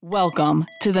Welcome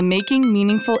to the Making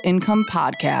Meaningful Income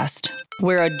podcast,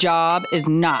 where a job is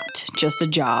not just a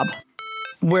job,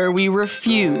 where we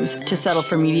refuse to settle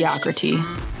for mediocrity,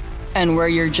 and where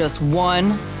you're just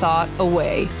one thought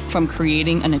away from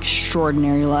creating an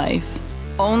extraordinary life.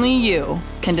 Only you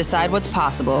can decide what's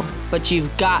possible, but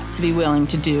you've got to be willing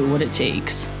to do what it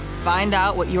takes. Find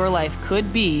out what your life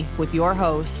could be with your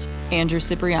host, Andrew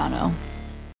Cipriano.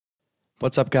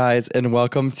 What's up, guys, and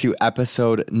welcome to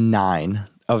episode 9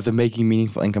 of the Making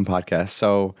Meaningful Income podcast.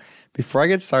 So before I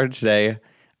get started today,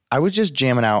 I was just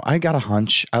jamming out. I got a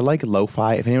hunch. I like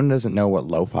lo-fi. If anyone doesn't know what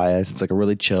lo-fi is, it's like a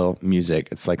really chill music.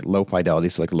 It's like low fidelity,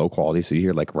 so like low quality. So you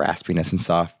hear like raspiness and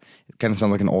stuff. It kind of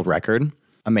sounds like an old record.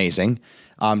 Amazing.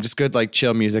 Just good like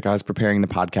chill music. I was preparing the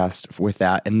podcast with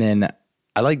that. And then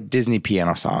I like Disney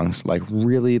piano songs, like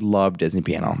really love Disney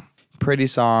piano. Pretty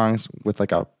songs with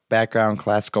like a background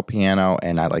classical piano,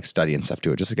 and I like study and stuff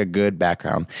to it, just like a good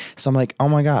background. So I'm like, oh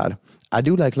my God, I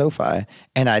do like lo-fi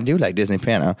and I do like Disney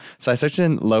piano. So I searched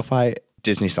in lo-fi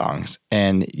Disney songs,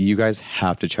 and you guys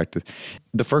have to check this.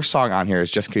 The first song on here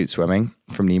is Just Keep Swimming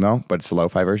from Nemo, but it's the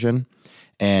lo-fi version.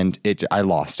 And I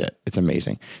lost it. It's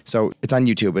amazing. So it's on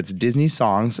YouTube. It's Disney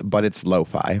songs, but it's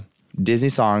lo-fi. Disney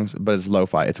songs, but it's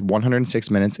lo-fi. It's 106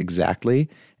 minutes exactly,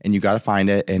 and you got to find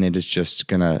it, and it is just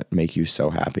going to make you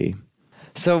so happy.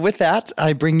 So with that,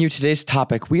 I bring you today's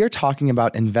topic. We are talking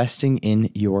about investing in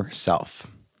yourself.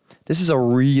 This is a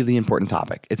really important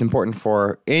topic. It's important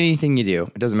for anything you do.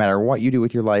 It doesn't matter what you do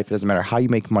with your life. It doesn't matter how you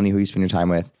make money, who you spend your time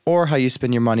with, or how you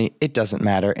spend your money. It doesn't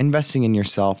matter. Investing in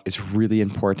yourself is really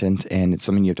important, and it's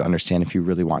something you have to understand if you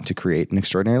really want to create an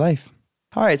extraordinary life.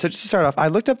 All right, so just to start off, I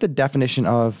looked up the definition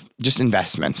of just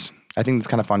investments. I think it's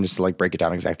kind of fun just to like break it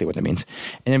down exactly what that means.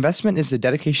 An investment is the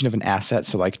dedication of an asset,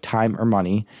 so like time or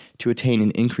money, to attain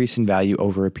an increase in value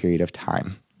over a period of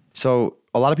time. So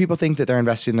a lot of people think that they're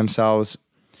investing in themselves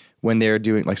when they're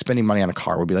doing like spending money on a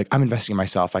car. Would be like, I'm investing in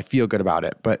myself. I feel good about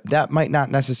it. But that might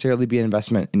not necessarily be an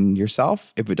investment in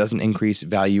yourself if it doesn't increase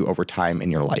value over time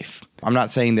in your life. I'm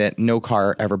not saying that no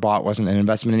car ever bought wasn't an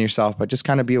investment in yourself, but just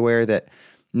kind of be aware that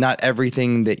not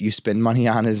everything that you spend money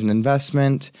on is an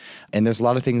investment. And there's a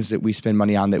lot of things that we spend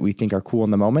money on that we think are cool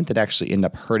in the moment that actually end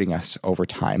up hurting us over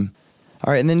time.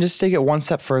 All right, and then just to take it one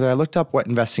step further, I looked up what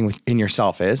investing in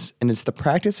yourself is, and it's the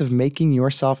practice of making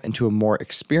yourself into a more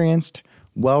experienced,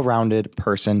 well-rounded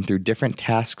person through different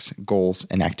tasks, goals,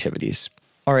 and activities.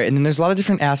 All right, and then there's a lot of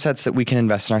different assets that we can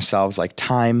invest in ourselves, like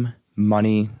time,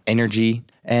 money, energy.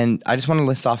 And I just want to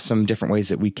list off some different ways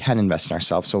that we can invest in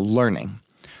ourselves. So learning.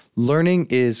 Learning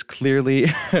is clearly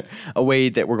a way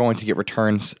that we're going to get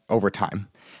returns over time.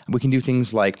 We can do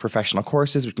things like professional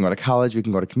courses. We can go to college. We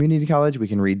can go to community college. We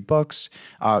can read books.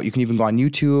 You can even go on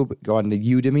YouTube, go on to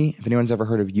Udemy. If anyone's ever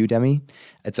heard of Udemy,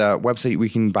 it's a website we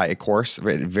can buy a course at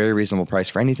a very reasonable price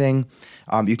for anything.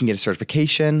 You can get a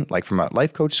certification, like from a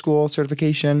life coach school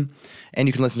certification, and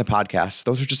you can listen to podcasts.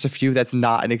 Those are just a few. That's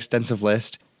not an extensive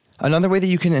list. Another way that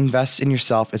you can invest in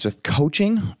yourself is with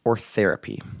coaching or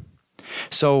therapy.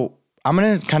 So I'm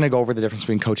going to kind of go over the difference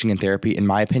between coaching and therapy. In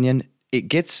my opinion, it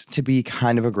gets to be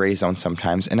kind of a gray zone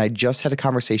sometimes. And I just had a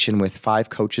conversation with 5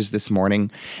 coaches this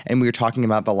morning, and we were talking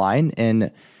about the line,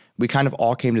 and we kind of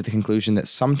all came to the conclusion that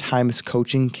sometimes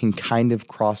coaching can kind of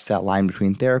cross that line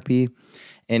between therapy.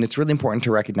 And it's really important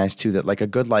to recognize too that like a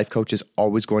good life coach is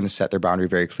always going to set their boundary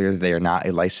very clear that they are not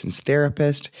a licensed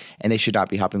therapist and they should not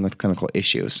be helping with clinical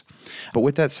issues. But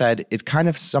with that said, it's kind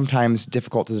of sometimes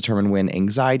difficult to determine when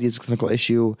anxiety is a clinical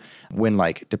issue, when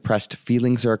like depressed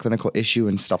feelings are a clinical issue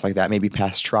and stuff like that, maybe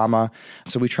past trauma.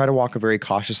 So we try to walk a very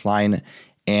cautious line.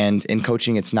 And in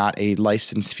coaching, it's not a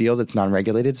licensed field, it's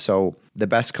non-regulated. So the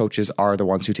best coaches are the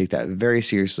ones who take that very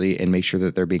seriously and make sure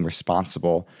that they're being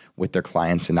responsible with their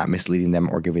clients and not misleading them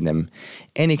or giving them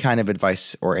any kind of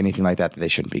advice or anything like that they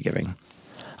shouldn't be giving.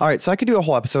 All right, so I could do a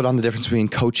whole episode on the difference between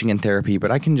coaching and therapy, but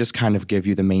I can just kind of give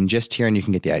you the main gist here and you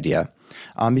can get the idea.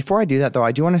 Before I do that, though,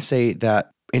 I do want to say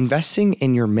that investing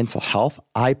in your mental health,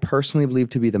 I personally believe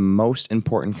to be the most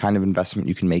important kind of investment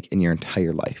you can make in your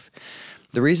entire life.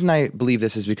 The reason I believe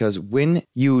this is because when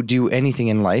you do anything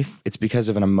in life, it's because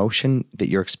of an emotion that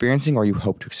you're experiencing or you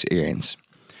hope to experience.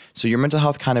 So your mental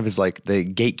health kind of is like the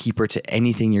gatekeeper to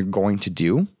anything you're going to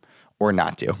do or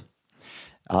not do.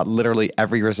 Literally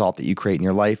every result that you create in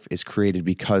your life is created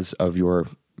because of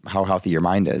how healthy your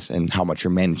mind is and how much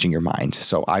you're managing your mind.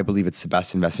 So I believe it's the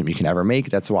best investment you can ever make.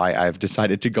 That's why I've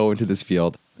decided to go into this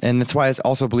field. And that's why I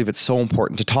also believe it's so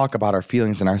important to talk about our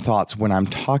feelings and our thoughts when I'm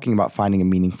talking about finding a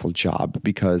meaningful job,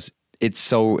 because it's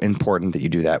so important that you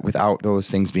do that. Without those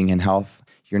things being in health,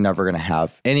 you're never going to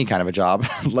have any kind of a job,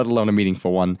 let alone a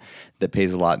meaningful one that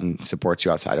pays a lot and supports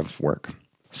you outside of work.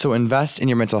 So invest in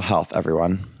your mental health,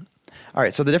 everyone. All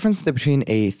right, so the difference between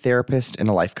a therapist and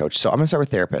a life coach. So I'm going to start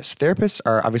with therapists. Therapists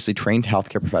are obviously trained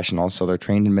healthcare professionals, so they're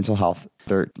trained in mental health.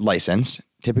 They're licensed.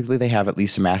 Typically, they have at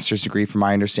least a master's degree, from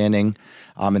my understanding,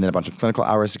 and then a bunch of clinical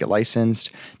hours to get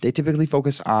licensed. They typically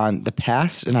focus on the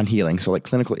past and on healing, so like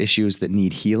clinical issues that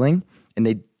need healing, and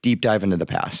they deep dive into the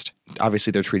past.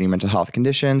 Obviously, they're treating mental health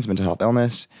conditions, mental health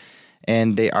illness,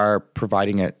 and they are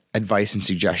providing advice and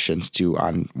suggestions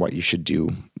on what you should do,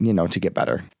 to get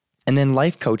better. And then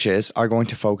life coaches are going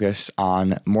to focus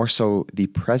on more so the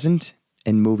present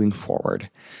and moving forward.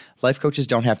 Life coaches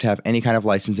don't have to have any kind of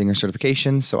licensing or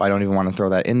certification, so I don't even want to throw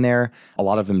that in there. A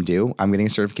lot of them do. I'm getting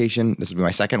a certification. This will be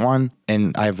my second one,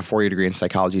 and I have a 4-year degree in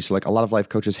psychology. So like a lot of life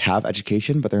coaches have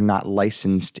education, but they're not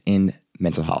licensed in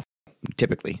mental health,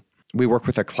 typically. We work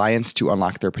with our clients to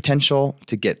unlock their potential,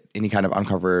 to get any kind of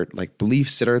uncovered like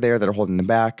beliefs that are there that are holding them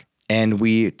back. And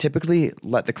we typically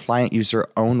let the client use their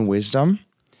own wisdom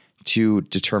to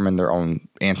determine their own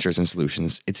answers and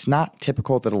solutions. It's not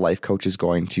typical that a life coach is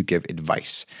going to give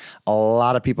advice. A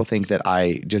lot of people think that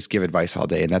I just give advice all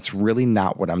day, and that's really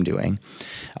not what I'm doing.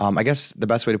 I guess the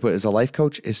best way to put it is a life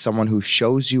coach is someone who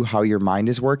shows you how your mind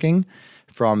is working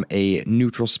from a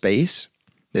neutral space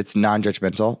that's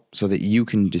non-judgmental so that you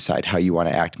can decide how you want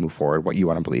to act, move forward, what you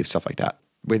want to believe, stuff like that.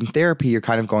 With therapy, you're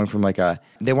kind of going from I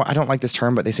don't like this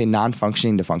term, but they say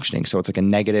non-functioning to functioning. So it's like a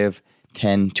negative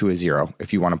 10 to a 0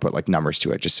 if you want to put like numbers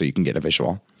to it, just so you can get a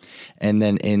visual. And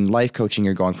then in life coaching,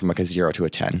 you're going from like a 0 to a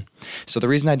 10. So the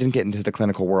reason I didn't get into the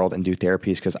clinical world and do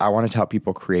therapy is because I wanted to help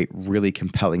people create really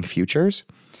compelling futures.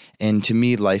 And to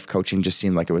me, life coaching just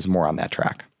seemed like it was more on that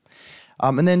track.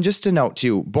 And then just to note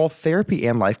too, both therapy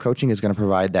and life coaching is going to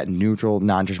provide that neutral,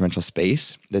 non-judgmental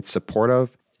space that's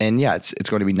supportive. And yeah, it's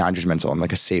going to be non-judgmental and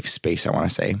like a safe space, I want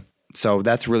to say. So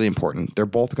that's really important. They're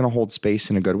both going to hold space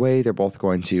in a good way. They're both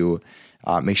going to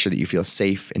make sure that you feel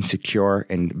safe and secure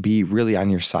and be really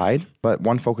on your side. But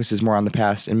one focuses more on the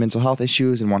past and mental health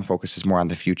issues, and one focuses more on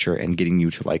the future and getting you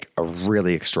to like a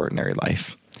really extraordinary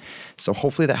life. So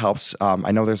hopefully that helps.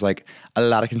 I know there's like a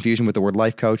lot of confusion with the word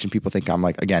life coach, and people think I'm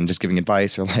like, again, just giving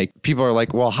advice, or like people are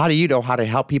like, well, how do you know how to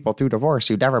help people through divorce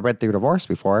who've never been through divorce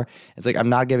before? It's like, I'm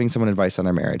not giving someone advice on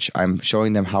their marriage. I'm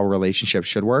showing them how relationships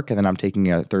should work. And then I'm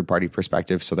taking a third party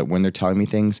perspective so that when they're telling me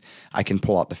things, I can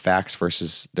pull out the facts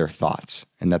versus their thoughts.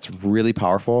 And that's really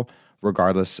powerful,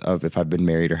 regardless of if I've been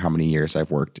married or how many years I've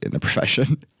worked in the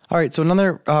profession. All right, so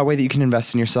another way that you can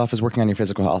invest in yourself is working on your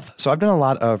physical health. So I've done a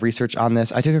lot of research on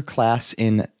this. I took a class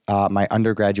in my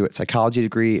undergraduate psychology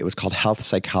degree. It was called health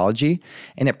psychology,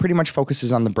 and it pretty much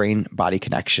focuses on the brain-body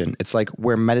connection. It's like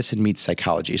where medicine meets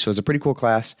psychology. So it was a pretty cool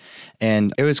class,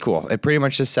 and it was cool. It pretty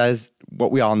much just says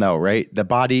what we all know, right? The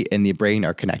body and the brain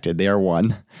are connected. They are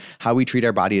one. How we treat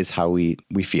our body is how we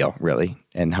feel, really,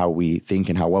 and how we think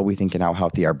and how well we think and how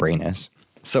healthy our brain is.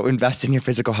 So invest in your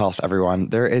physical health, everyone.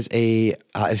 There is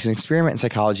it's an experiment in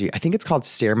psychology. I think it's called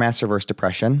Stairmaster versus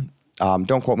Depression.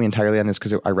 Don't quote me entirely on this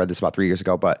because I read this about 3 years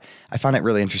ago, but I found it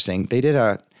really interesting. They did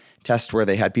a test where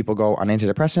they had people go on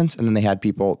antidepressants, and then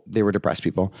they were depressed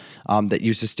people that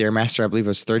used the Stairmaster. I believe it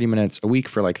was 30 minutes a week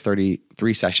for like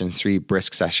 33 sessions, 3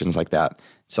 brisk sessions like that,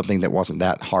 something that wasn't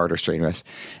that hard or strenuous.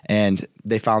 And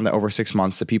they found that over 6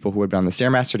 months, the people who had been on the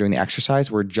Stairmaster doing the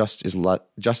exercise were just as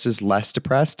less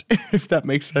depressed, if that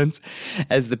makes sense,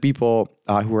 as the people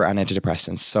who were on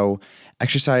antidepressants. So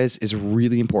exercise is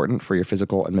really important for your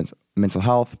physical and mental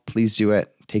health. Please do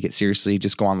it. Take it seriously.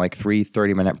 Just go on like 3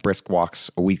 30-minute brisk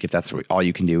walks a week. If that's all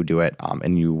you can do it.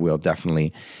 And you will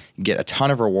definitely get a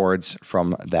ton of rewards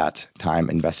from that time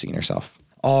investing in yourself.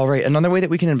 All right. Another way that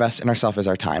we can invest in ourselves is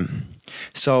our time.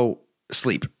 So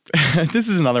sleep. This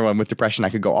is another one with depression. I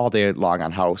could go all day long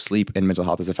on how sleep and mental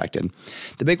health is affected.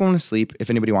 The big one with sleep,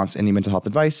 if anybody wants any mental health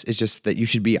advice, is just that you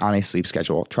should be on a sleep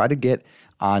schedule. Try to get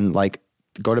on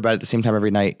go to bed at the same time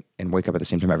every night and wake up at the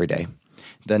same time every day.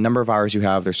 The number of hours you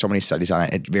have, there's so many studies on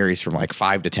it. It varies from like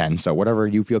 5 to 10. So whatever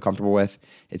you feel comfortable with,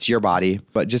 it's your body,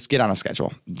 but just get on a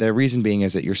schedule. The reason being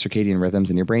is that your circadian rhythms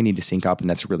and your brain need to sync up, and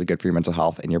that's really good for your mental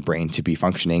health and your brain to be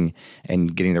functioning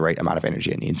and getting the right amount of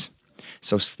energy it needs.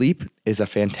 So sleep is a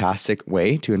fantastic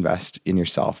way to invest in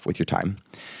yourself with your time.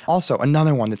 Also,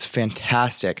 another one that's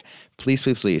fantastic, please,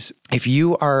 if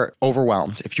you are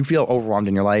overwhelmed, if you feel overwhelmed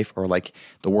in your life, or like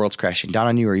the world's crashing down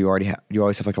on you, or you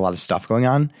always have like a lot of stuff going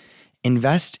on,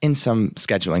 invest in some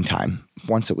scheduling time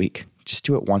once a week. Just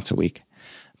do it once a week.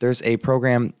 There's a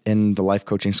program in the life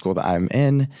coaching school that I'm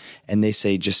in, and they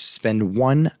say just spend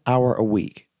 1 hour a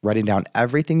week writing down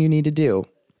everything you need to do,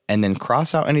 and then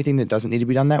cross out anything that doesn't need to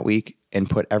be done that week and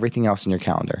put everything else in your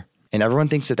calendar. And everyone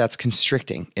thinks that that's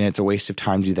constricting and it's a waste of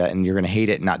time to do that, and you're going to hate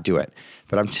it and not do it.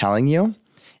 But I'm telling you,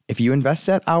 If you invest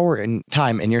that hour in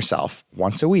time in yourself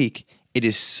once a week, it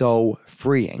is so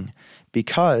freeing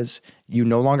because you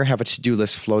no longer have a to-do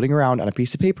list floating around on a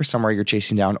piece of paper somewhere you're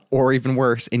chasing down, or even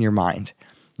worse, in your mind.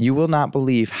 You will not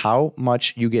believe how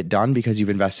much you get done because you've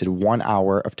invested 1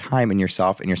 hour of time in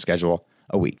yourself and your schedule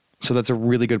a week. So that's a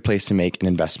really good place to make an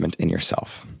investment in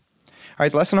yourself. All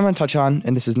right, the last one I'm going to touch on,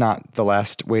 and this is not the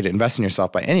last way to invest in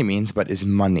yourself by any means, but is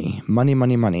money. Money,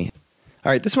 money, money.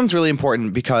 All right, this one's really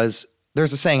important because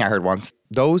there's a saying I heard once: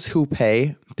 those who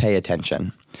pay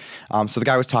attention. So the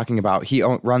guy was talking about, he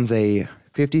runs a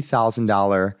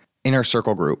 $50,000 inner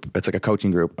circle group. It's like a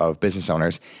coaching group of business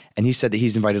owners. And he said that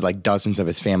he's invited like dozens of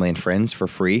his family and friends for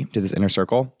free to this inner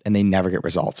circle, and they never get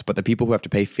results. But the people who have to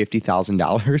pay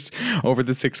 $50,000 over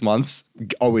the 6 months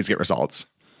always get results.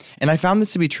 And I found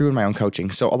this to be true in my own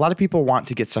coaching. So a lot of people want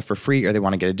to get stuff for free, or they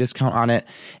want to get a discount on it.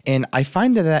 And I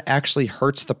find that it actually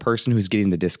hurts the person who's getting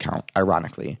the discount,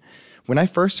 ironically. When I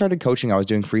first started coaching, I was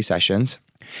doing free sessions,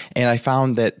 and I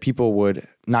found that people would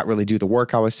not really do the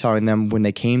work I was telling them. When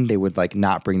they came, they would like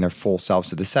not bring their full selves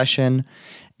to the session.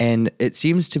 And it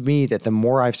seems to me that the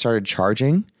more I've started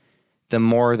charging, the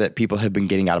more that people have been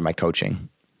getting out of my coaching.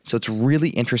 So it's really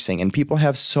interesting. And people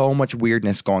have so much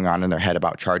weirdness going on in their head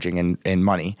about charging and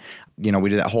money. You know, we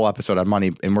did that whole episode on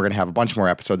money, and we're going to have a bunch more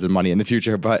episodes on money in the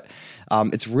future. But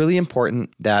it's really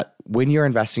important that when you're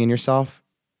investing in yourself,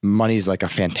 money is like a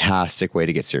fantastic way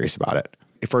to get serious about it.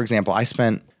 If, for example, I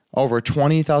spent over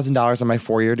 $20,000 on my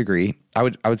 4-year degree. I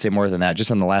would say more than that,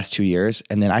 just in the last 2 years.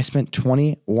 And then I spent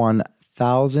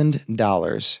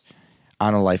 $21,000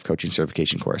 on a life coaching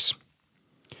certification course,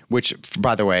 which,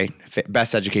 by the way,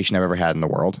 best education I've ever had in the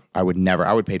world. I would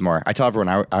pay more. I tell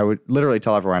everyone, I would literally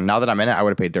tell everyone, now that I'm in it, I would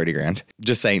have paid 30 grand.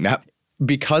 Just saying that.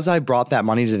 Because I brought that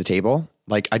money to the table,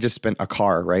 like I just spent a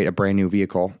car, right? A brand new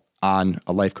vehicle on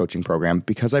a life coaching program.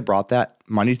 Because I brought that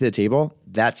money to the table,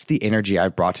 that's the energy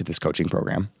I've brought to this coaching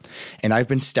program. And I've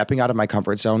been stepping out of my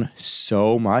comfort zone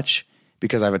so much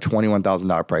because I have a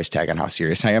 $21,000 price tag on how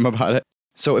serious I am about it.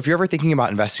 So if you're ever thinking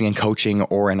about investing in coaching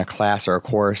or in a class or a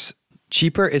course,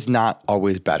 cheaper is not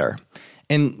always better.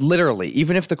 And literally,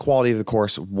 even if the quality of the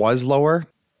course was lower,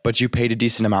 but you paid a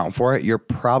decent amount for it, you're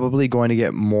probably going to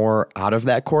get more out of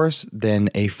that course than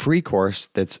a free course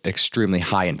that's extremely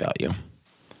high in value.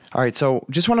 All right, so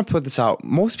just want to put this out.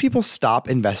 Most people stop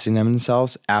investing in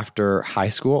themselves after high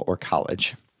school or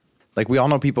college. Like, we all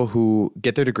know people who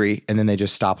get their degree and then they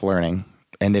just stop learning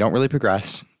and they don't really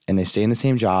progress and they stay in the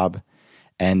same job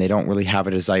and they don't really have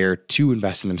a desire to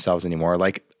invest in themselves anymore.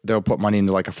 Like, they'll put money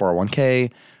into like a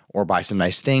 401k or buy some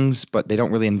nice things, but they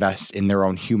don't really invest in their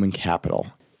own human capital.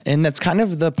 And that's kind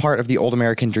of the part of the old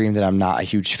American dream that I'm not a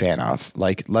huge fan of.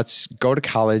 Like, let's go to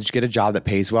college, get a job that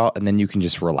pays well, and then you can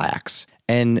just relax.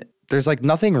 And there's like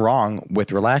nothing wrong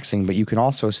with relaxing, but you can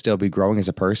also still be growing as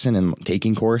a person and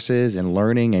taking courses and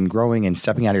learning and growing and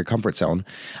stepping out of your comfort zone.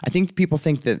 I think people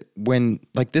think that when,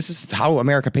 like, this is how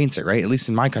America paints it, right? At least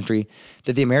in my country,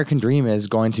 that the American dream is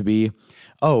going to be,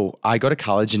 oh, I go to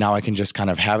college and now I can just kind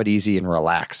of have it easy and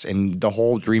relax. And the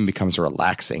whole dream becomes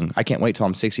relaxing. I can't wait till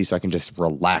I'm 60 so I can just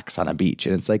relax on a beach.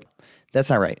 And it's like, that's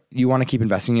not right. You want to keep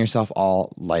investing in yourself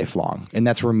all lifelong. And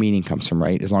that's where meaning comes from,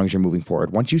 right? As long as you're moving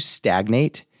forward. Once you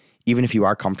stagnate, even if you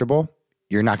are comfortable,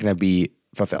 you're not going to be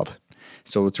fulfilled.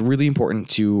 So it's really important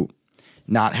to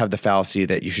not have the fallacy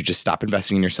that you should just stop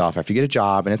investing in yourself after you get a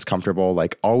job and it's comfortable.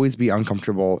 Like, always be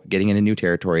uncomfortable getting into new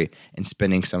territory and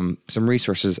spending some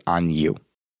resources on you.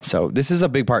 So this is a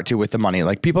big part too with the money.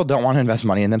 Like, people don't want to invest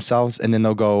money in themselves, and then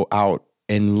they'll go out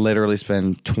and literally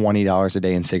spend $20 a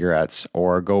day in cigarettes,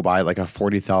 or go buy like a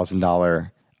 $40,000,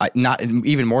 not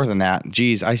even more than that.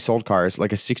 Geez, I sold cars,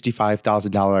 like a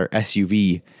 $65,000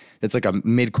 SUV. That's like a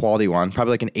mid-quality one,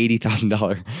 probably like an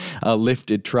 $80,000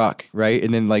 lifted truck, right?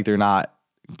 And then like they're not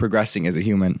progressing as a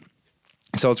human.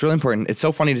 So it's really important. It's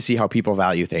so funny to see how people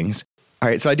value things. All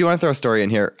right, so I do want to throw a story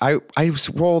in here. I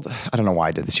sold, I don't know why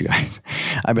I did this, you guys.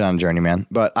 I've been on a journey, man.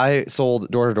 But I sold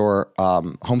door-to-door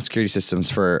home security systems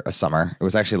for a summer. It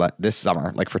was actually like this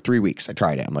summer, like for 3 weeks. I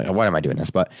tried it. I'm like, why am I doing this?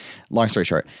 But long story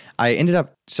short, I ended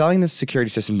up selling this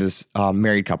security system to this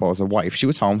married couple. It was a wife. She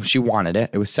was home. She wanted it.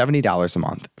 It was $70 a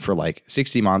month for like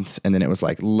 60 months. And then it was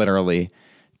like literally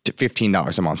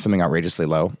 $15 a month, something outrageously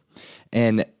low.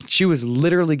 And she was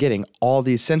literally getting all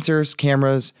these sensors,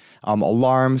 cameras,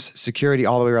 alarms, security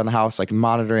all the way around the house, like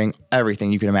monitoring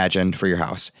everything you can imagine for your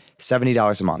house.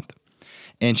 $70 a month.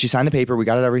 And she signed the paper. We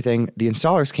got it, everything. The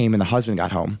installers came and the husband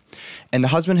got home. And the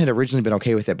husband had originally been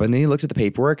okay with it. But then he looked at the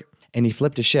paperwork and he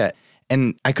flipped his shit.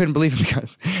 And I couldn't believe it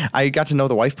because I got to know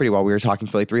the wife pretty well. We were talking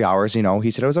for like 3 hours. You know,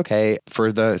 he said it was okay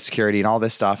for the security and all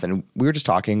this stuff. And we were just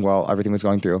talking while everything was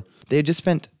going through. They had just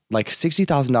spent like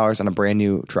 $60,000 on a brand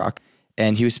new truck,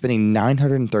 and he was spending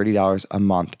 $930 a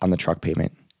month on the truck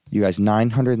payment. You guys,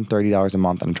 $930 a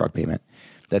month on a truck payment.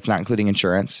 That's not including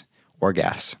insurance or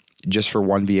gas, just for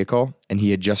one vehicle, and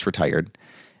he had just retired.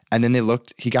 And then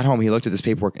he got home, he looked at this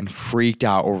paperwork and freaked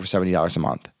out over $70 a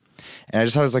month. And I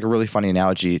just thought it was like a really funny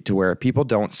analogy to where people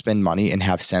don't spend money and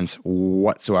have sense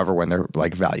whatsoever when they're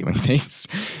like valuing things.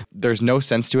 There's no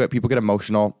sense to it. People get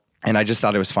emotional. And I just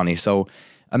thought it was funny. So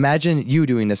imagine you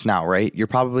doing this now, right? You're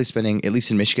probably spending, at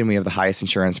least in Michigan, we have the highest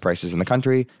insurance prices in the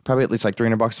country, probably at least like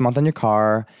 $300 a month on your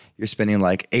car. You're spending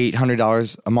like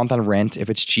 $800 a month on rent if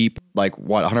it's cheap, like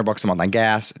 $100 a month on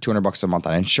gas, $200 a month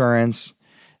on insurance.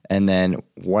 And then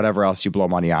whatever else you blow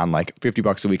money on, like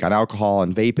 $50 a week on alcohol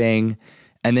and vaping.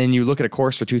 And then you look at a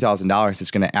course for $2,000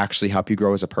 that's going to actually help you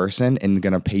grow as a person and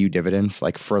going to pay you dividends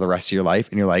like for the rest of your life.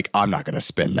 And you're like, I'm not going to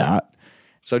spend that.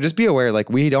 So just be aware, like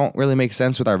we don't really make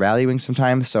sense with our valuing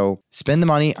sometimes. So spend the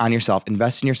money on yourself,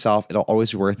 invest in yourself. It'll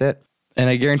always be worth it. And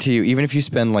I guarantee you, even if you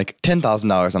spend like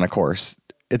 $10,000 on a course,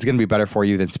 it's going to be better for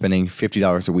you than spending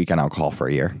 $50 a week on alcohol for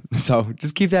a year. So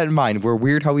just keep that in mind. We're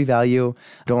weird how we value.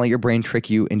 Don't let your brain trick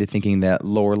you into thinking that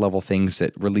lower level things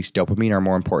that release dopamine are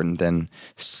more important than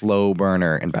slow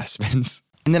burner investments.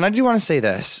 And then I do want to say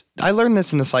this. I learned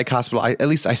this in the psych hospital. At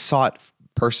least I saw it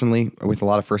personally with a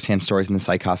lot of firsthand stories in the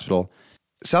psych hospital.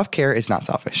 Self-care is not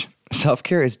selfish.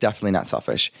 Self-care is definitely not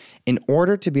selfish. In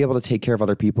order to be able to take care of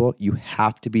other people, you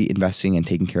have to be investing in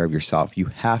taking care of yourself. You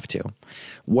have to.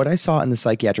 What I saw in the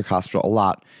psychiatric hospital a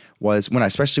lot was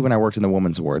especially when I worked in the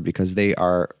women's ward, because they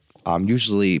are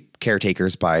usually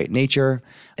caretakers by nature,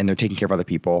 and they're taking care of other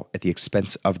people at the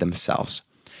expense of themselves.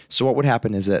 So what would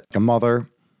happen is that a mother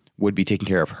would be taking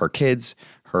care of her kids,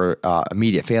 her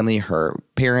immediate family, her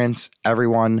parents,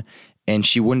 everyone, and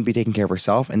she wouldn't be taking care of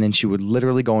herself. And then she would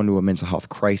literally go into a mental health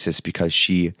crisis because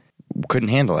she couldn't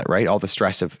handle it, right? All the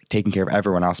stress of taking care of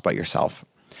everyone else but yourself,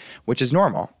 which is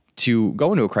normal to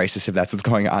go into a crisis if that's what's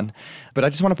going on. But I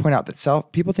just want to point out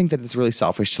that people think that it's really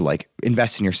selfish to like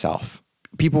invest in yourself.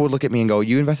 People would look at me and go,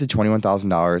 you invested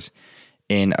 $21,000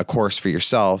 in a course for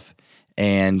yourself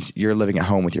and you're living at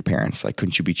home with your parents. Like,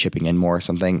 couldn't you be chipping in more or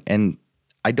something? And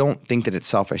I don't think that it's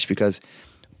selfish because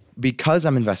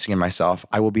I'm investing in myself,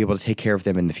 I will be able to take care of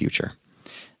them in the future.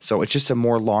 So it's just a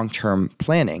more long-term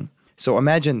planning. So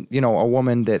imagine, a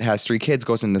woman that has 3 kids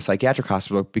goes in the psychiatric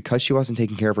hospital because she wasn't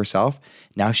taking care of herself.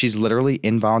 Now she's literally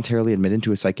involuntarily admitted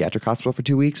to a psychiatric hospital for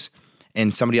 2 weeks,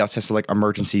 and somebody else has to like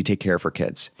emergency take care of her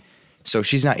kids. So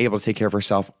she's not able to take care of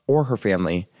herself or her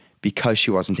family because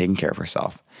she wasn't taking care of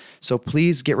herself. So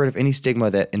please get rid of any stigma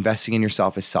that investing in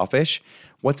yourself is selfish.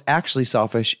 What's actually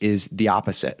selfish is the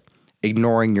opposite.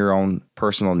 Ignoring your own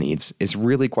personal needs is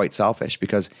really quite selfish,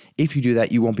 because if you do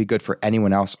that, you won't be good for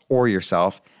anyone else or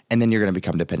yourself, and then you're going to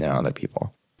become dependent on other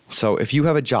people. So if you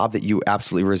have a job that you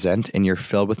absolutely resent and you're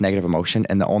filled with negative emotion,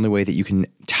 and the only way that you can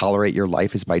tolerate your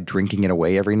life is by drinking it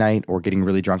away every night or getting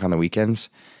really drunk on the weekends,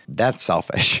 that's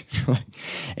selfish.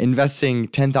 Investing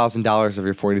 $10,000 of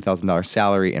your $40,000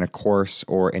 salary in a course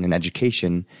or in an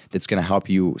education that's going to help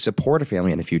you support a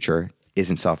family in the future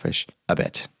isn't selfish a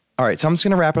bit. All right, so I'm just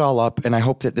going to wrap it all up, and I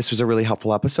hope that this was a really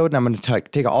helpful episode, and I'm going to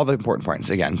take all the important points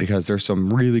again because there's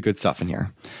some really good stuff in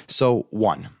here. So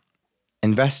 1,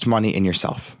 invest money in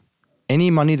yourself. Any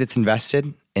money that's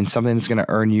invested in something that's going to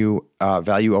earn you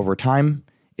value over time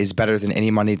is better than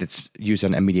any money that's used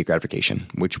on immediate gratification,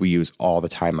 which we use all the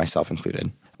time, myself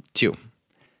included. 2,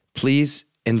 please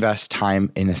invest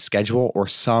time in a schedule or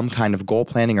some kind of goal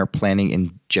planning or planning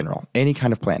in general, any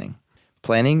kind of planning.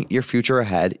 Planning your future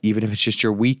ahead, even if it's just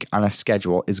your week on a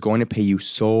schedule, is going to pay you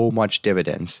so much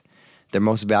dividends. The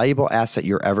most valuable asset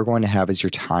you're ever going to have is your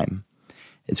time.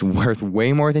 It's worth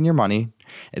way more than your money.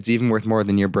 It's even worth more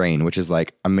than your brain, which is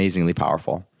like amazingly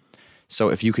powerful. So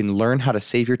if you can learn how to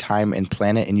save your time and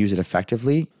plan it and use it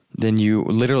effectively, then you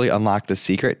literally unlock the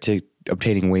secret to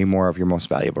obtaining way more of your most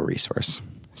valuable resource.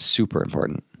 Super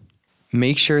important.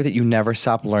 Make sure that you never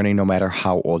stop learning no matter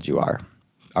how old you are.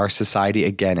 Our society,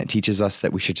 again, it teaches us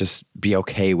that we should just be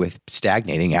okay with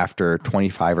stagnating after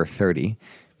 25 or 30,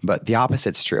 but the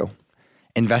opposite's true.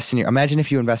 Imagine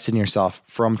if you invested in yourself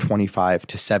from 25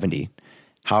 to 70.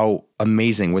 How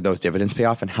amazing would those dividends pay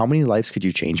off, and how many lives could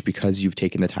you change because you've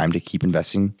taken the time to keep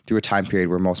investing through a time period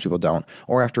where most people don't,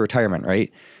 or after retirement,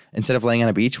 right? Instead of laying on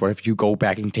a beach, what if you go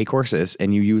back and take courses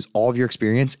and you use all of your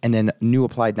experience and then new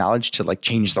applied knowledge to like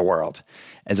change the world,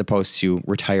 as opposed to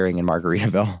retiring in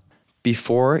Margaritaville?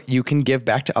 Before you can give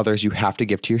back to others, you have to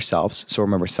give to yourselves. So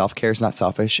remember, self-care is not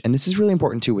selfish. And this is really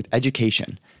important too with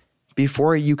education.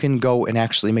 Before you can go and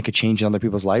actually make a change in other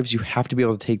people's lives, you have to be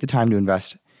able to take the time to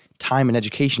invest time and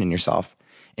education in yourself.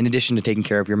 in addition to taking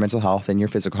care of your mental health and your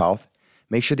physical health,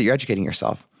 make sure that you're educating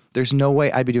yourself. There's no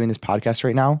way I'd be doing this podcast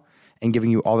right now and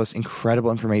giving you all this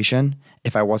incredible information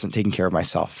if I wasn't taking care of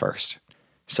myself first.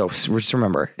 So just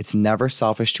remember, it's never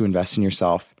selfish to invest in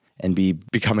yourself and be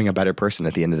becoming a better person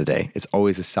at the end of the day. It's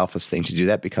always a selfless thing to do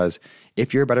that, because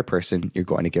if you're a better person, you're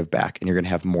going to give back and you're going to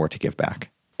have more to give back.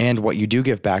 And what you do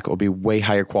give back will be way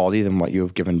higher quality than what you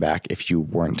have given back if you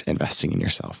weren't investing in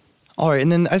yourself. All right.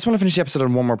 And then I just want to finish the episode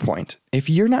on one more point. If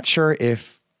you're not sure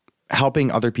if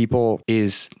helping other people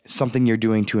is something you're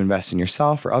doing to invest in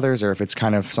yourself or others, or if it's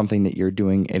kind of something that you're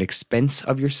doing at expense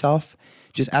of yourself,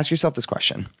 just ask yourself this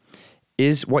question.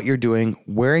 Is what you're doing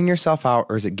wearing yourself out,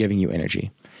 or is it giving you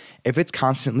energy? If it's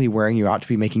constantly wearing you out to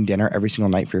be making dinner every single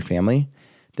night for your family,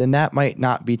 then that might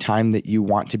not be time that you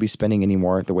want to be spending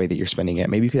anymore the way that you're spending it.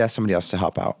 Maybe you could ask somebody else to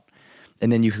help out,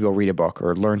 and then you could go read a book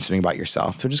or learn something about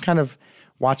yourself. So just kind of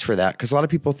watch for that, because a lot of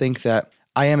people think that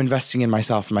I am investing in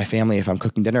myself and my family if I'm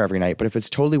cooking dinner every night. But if it's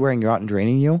totally wearing you out and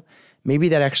draining you, maybe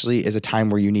that actually is a time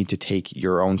where you need to take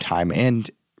your own time and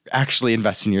actually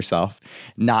invest in yourself,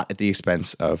 not at the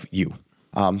expense of you.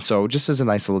 So just as a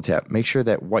nice little tip, make sure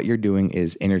that what you're doing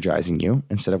is energizing you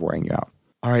instead of wearing you out.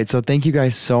 All right. So thank you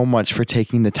guys so much for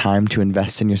taking the time to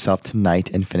invest in yourself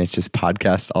tonight and finish this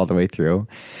podcast all the way through.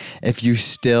 If you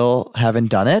still haven't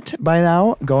done it by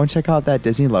now, go and check out that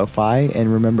Disney Lo-Fi,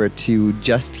 and remember to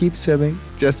just keep swimming,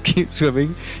 just keep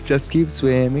swimming, just keep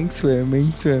swimming,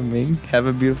 swimming, swimming. Have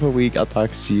a beautiful week. I'll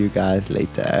talk to you guys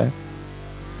later.